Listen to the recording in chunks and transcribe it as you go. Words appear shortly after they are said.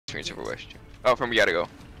experience Overwatch. Oh, from we gotta go.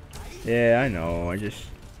 Yeah, I know. I just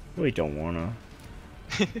really don't wanna.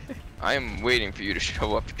 I am waiting for you to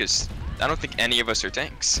show up because I don't think any of us are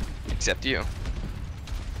tanks except you.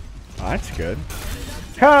 Oh, that's good.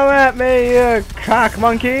 Come at me, you cock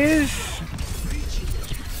monkeys!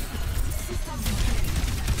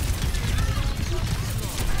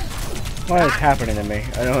 What is happening to me?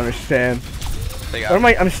 I don't understand. What am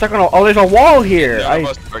I? I'm stuck on a. Oh, there's a wall here. None of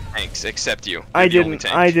us are tanks except you. I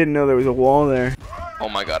didn't know there was a wall there. Oh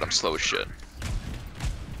my god, I'm slow as shit.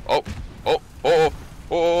 Oh, oh, oh,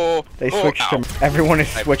 oh. They switched to. Everyone is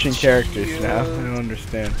switching characters now. I don't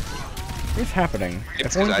understand. What's happening?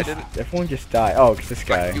 Everyone just died. Oh, it's this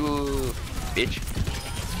guy. You bitch.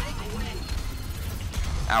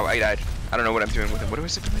 Ow, I died. I don't know what I'm doing with him. What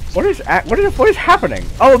was it? What is happening?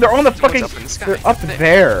 Oh, they're on the fucking. They're up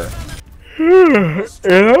there. You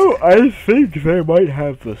know, I think they might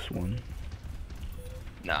have this one.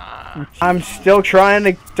 Nah. I'm still trying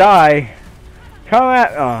to die. Come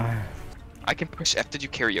at. I can push F to do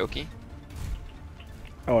karaoke.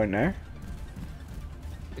 Oh, in there?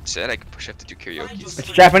 It said I could push F to do karaoke.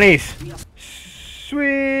 It's Japanese.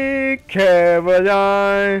 Sweet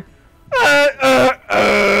Caroline.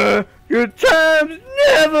 Good times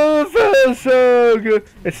never felt so good.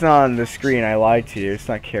 It's not on the screen. I lied to you. It's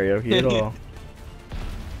not karaoke at all.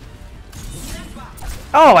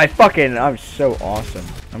 Oh, I'm so awesome.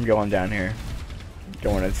 I'm going down here.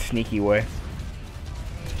 Going a sneaky way.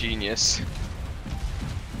 Genius.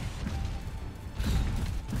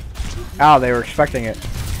 Ow, they were expecting it.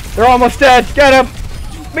 They're almost dead. Get him.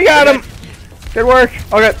 We got him. Good work.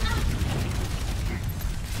 Okay.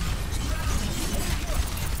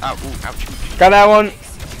 Ow, ooh, ouch. Got that one.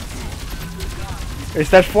 There's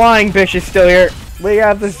that flying bitch is still here. We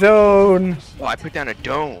got the zone. Oh, I put down a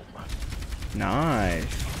dome. Nice.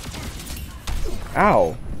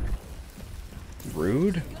 Ow.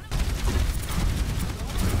 Rude.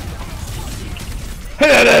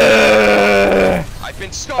 I've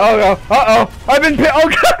been stuck. Oh no. Uh oh. I've been oh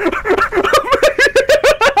god.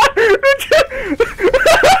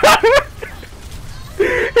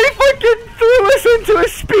 He fucking threw us into a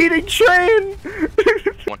speeding train.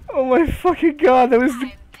 Oh my fucking god. That was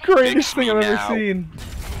the greatest thing I've ever seen.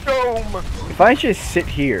 Dome. If I just sit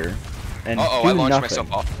here and do I launched nothing.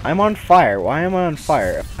 myself off. I'm on fire. Why am I on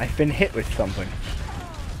fire? I've been hit with something.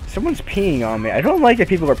 Someone's peeing on me. I don't like that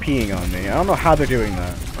people are peeing on me. I don't know how they're doing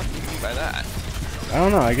that. What do you mean by that? I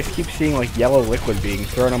don't know. I just keep seeing like yellow liquid being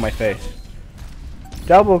thrown on my face.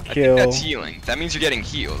 Double kill. I think that's healing. That means you're getting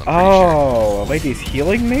healed. I'm pretty sure. Lady's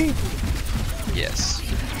healing me? Yes.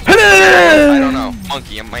 I don't know.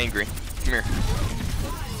 Monkey, I'm angry. Come here.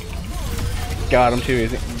 God, I'm too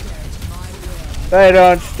easy. They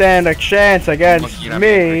don't stand a chance against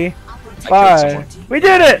me. Bye. We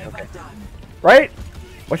did it! Okay. Right?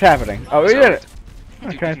 What's happening? Oh, we did it.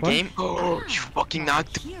 Okay, game. Oh, you fucking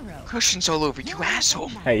knocked the cushions all over, you asshole.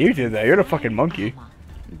 Hey, you did that. You're the fucking monkey.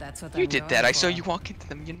 You did that. I saw you walk into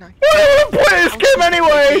them. You're not. Play this game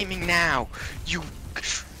anyway. Gaming now. You.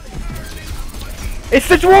 It's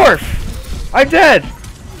the dwarf. I'm dead.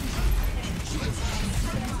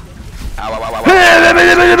 Ow, ow, ow, ow,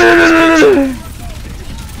 ow.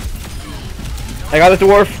 I got the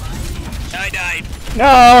dwarf. I died.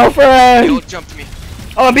 No, friend. Don't jump to me.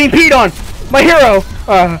 Oh, I'm being peed on. My hero.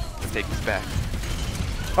 Take this back.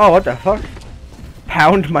 Oh, what the fuck?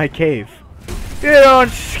 Pound my cave. You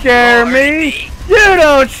don't scare me. You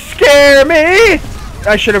don't scare me.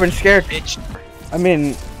 I should have been scared. Bitch. I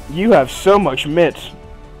mean, you have so much mitt,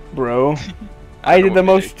 bro. I did the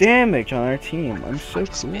most damage on our team. I'm so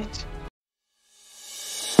cool.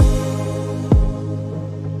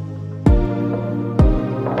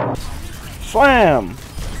 Slam!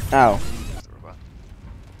 Ow.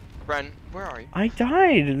 Ren, where are you? I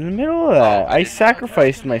died in the middle of that. I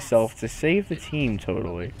sacrificed myself to save the team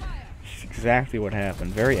totally. That's exactly what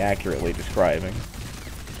happened. Very accurately describing.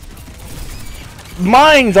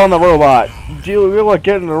 Mine's on the robot! Good luck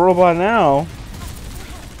getting the robot now.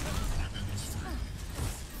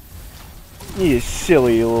 You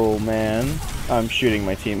silly little man. I'm shooting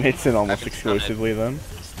my teammates and almost exclusively them.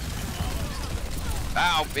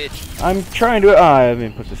 Ow, bitch. I'm trying to. I've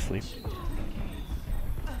been put to sleep.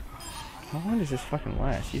 How long does this fucking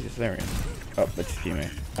last? Jesus, there we go. Oh, that's his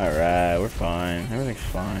teammate. Alright, we're fine. Everything's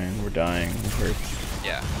fine. We're dying. It hurts.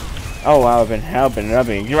 Yeah. Oh wow, I've been helping.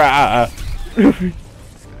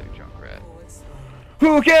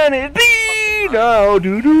 Who can it be? No,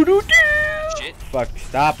 do do do do. Shit. Fuck!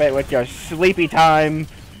 Stop it with your sleepy time.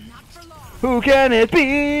 Who can it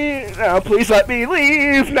be? Now, please let me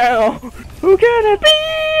leave now. Who can it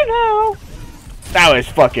be now? That was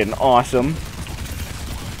fucking awesome.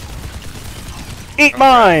 Eat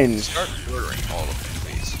mines! Start ordering all of them,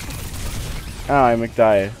 please. Oh, I'm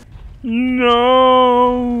McDiet.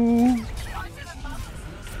 No!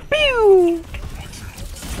 Pew!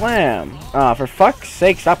 Slam! Ah, for fuck's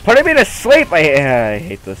sake, stop putting me to sleep! I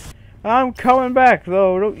hate this. I'm coming back,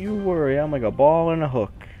 though. Don't you worry. I'm like a ball and a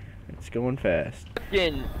hook. It's going fast.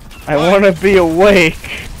 I want to be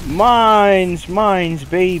awake. Mines,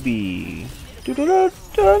 baby.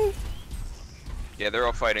 Dun-dun-dun-dun. Yeah, they're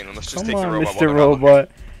all fighting. Let's just Come take the on, robot. Mr. Robot.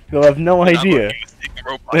 You'll have no idea.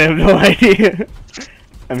 They have no idea.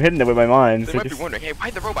 I'm hitting it with my mines. They might be wondering, hey,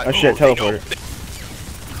 why'd the robot? Oh shit, teleport.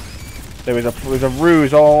 There was a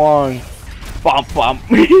ruse all along. Bump, bump.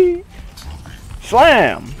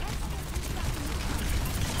 Slam.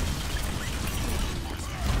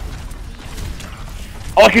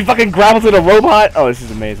 Oh, I can fucking grapple to the robot. Oh, this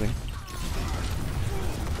is amazing.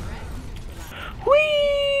 Whee!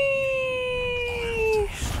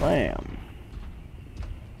 Slam.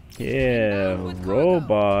 Yeah,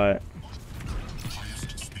 robot.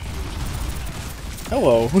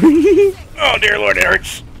 Hello. Oh dear Lord, it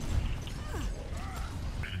hurts.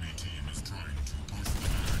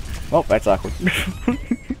 Oh, that's awkward.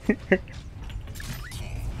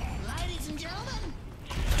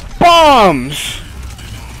 Bombs!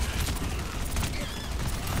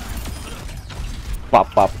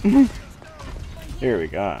 Bop bop. Here we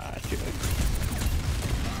go.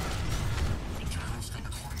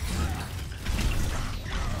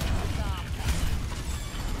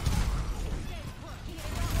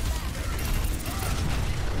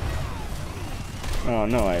 Oh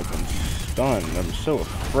no, I've been stunned. I'm so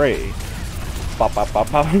afraid. Bop bop bop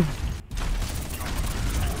bop.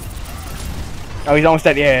 Oh, he's almost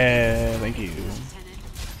dead. Yeah, thank you.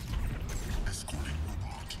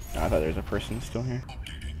 Oh, I thought there was a person still here.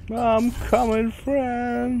 I'm coming,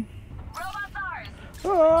 friend.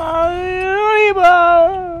 Oh,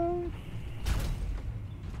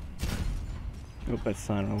 that's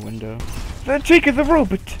sign on a window. The cheek of the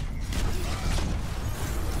robot.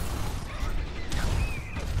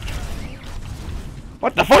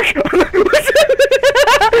 What the fuck?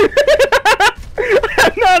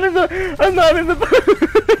 I'm not in the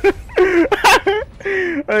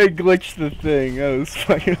I glitched the thing. That was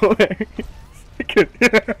fucking hilarious.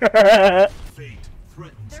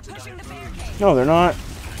 No, they're not.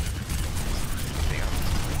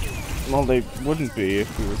 Well, they wouldn't be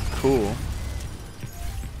if we were cool.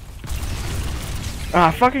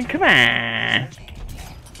 Ah, fucking come on!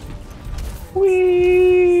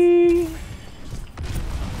 Whee!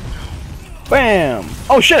 Bam!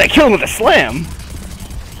 Oh shit! I killed him with a slam.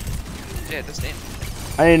 Yeah, it does damage.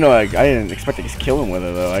 I didn't know. I didn't expect to just kill him with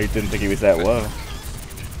it though. I didn't think he was that low.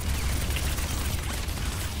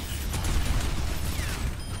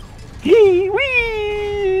 Wee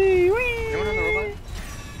wee wee. Anyone on the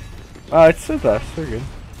robot? It's with us. We're good.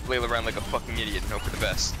 Flail around like a fucking idiot and hope for the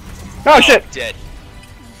best. Oh shit! Dead.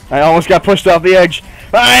 I almost got pushed off the edge.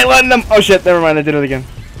 I ain't letting them. Oh shit! Never mind. I did it again.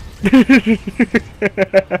 Why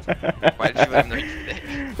did you let him know you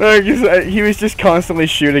did it? He was just constantly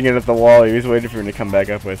shooting it at the wall. He was waiting for him to come back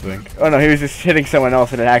up, I think. Oh no, he was just hitting someone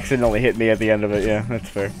else and it accidentally hit me at the end of it. Yeah, that's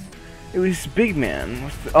fair. It was Big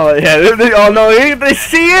Man. Oh yeah, oh no, they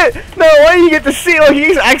see it? No, why do you get to see it? Oh,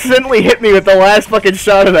 he accidentally hit me with the last fucking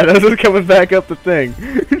shot of that. I was just coming back up the thing.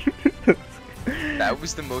 That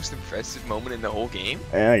was the most impressive moment in the whole game?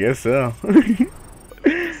 Yeah, I guess so.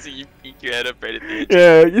 So you peek your head up right at the edge.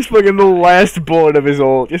 Yeah, just fucking the last bullet of his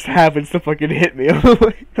ult just happens to fucking hit me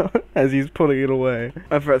as he's putting it away.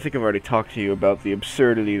 I think I've already talked to you about the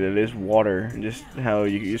absurdity that is water, and just how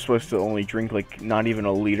you're supposed to only drink like not even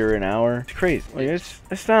a liter an hour. It's crazy. Like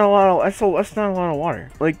that's not a lot of that's not a lot of water.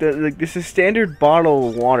 Like this is standard bottle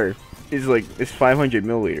of water is 500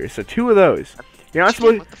 milliliters. So 2 of those. You're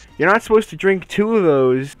not supposed to drink 2 of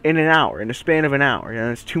those in an hour, in a span of an hour. You know,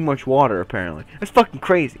 that's too much water, apparently. That's fucking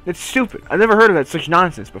crazy. That's stupid. I've never heard of that such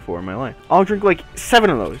nonsense before in my life. I'll drink like 7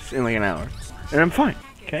 of those in like an hour, and I'm fine.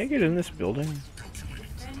 Can I get in this building?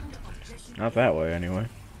 Not that way, anyway.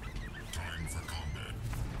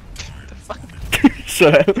 The fuck?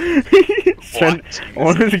 Shut up. I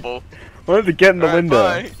wanted to get in the window.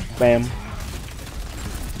 Bye. Bam.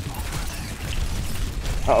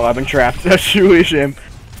 Uh-oh, I've been trapped. That's truly a shame.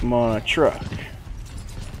 I'm on a truck.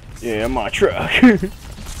 Yeah, I'm on a truck.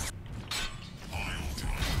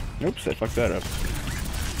 Oops, I fucked that up.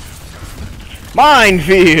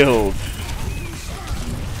 Minefield!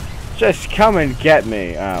 Just come and get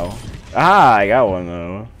me. Ow. Ah, I got one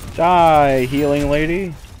though. Die, healing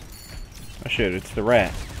lady. Oh shit, it's the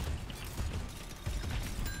rat.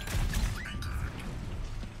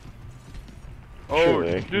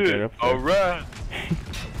 Surely I can get up there. Alright.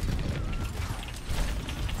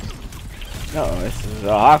 No, this is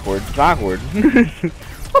awkward. It's awkward.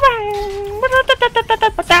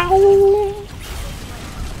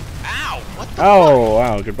 Ow! What the Oh,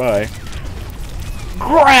 wow, goodbye.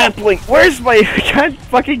 Grappling! Where's my... God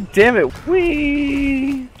fucking damn it!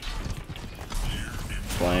 Whee!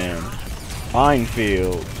 Slam.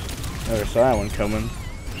 Minefield. Never saw that one coming.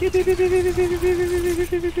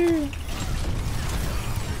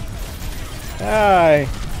 Hi!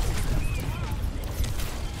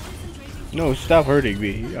 No, stop hurting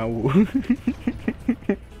me. Ow.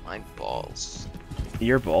 My balls.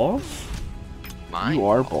 Your balls? My You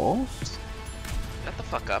are balls? Shut the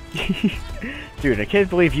fuck up. Dude, I can't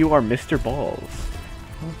believe you are Mr. Balls.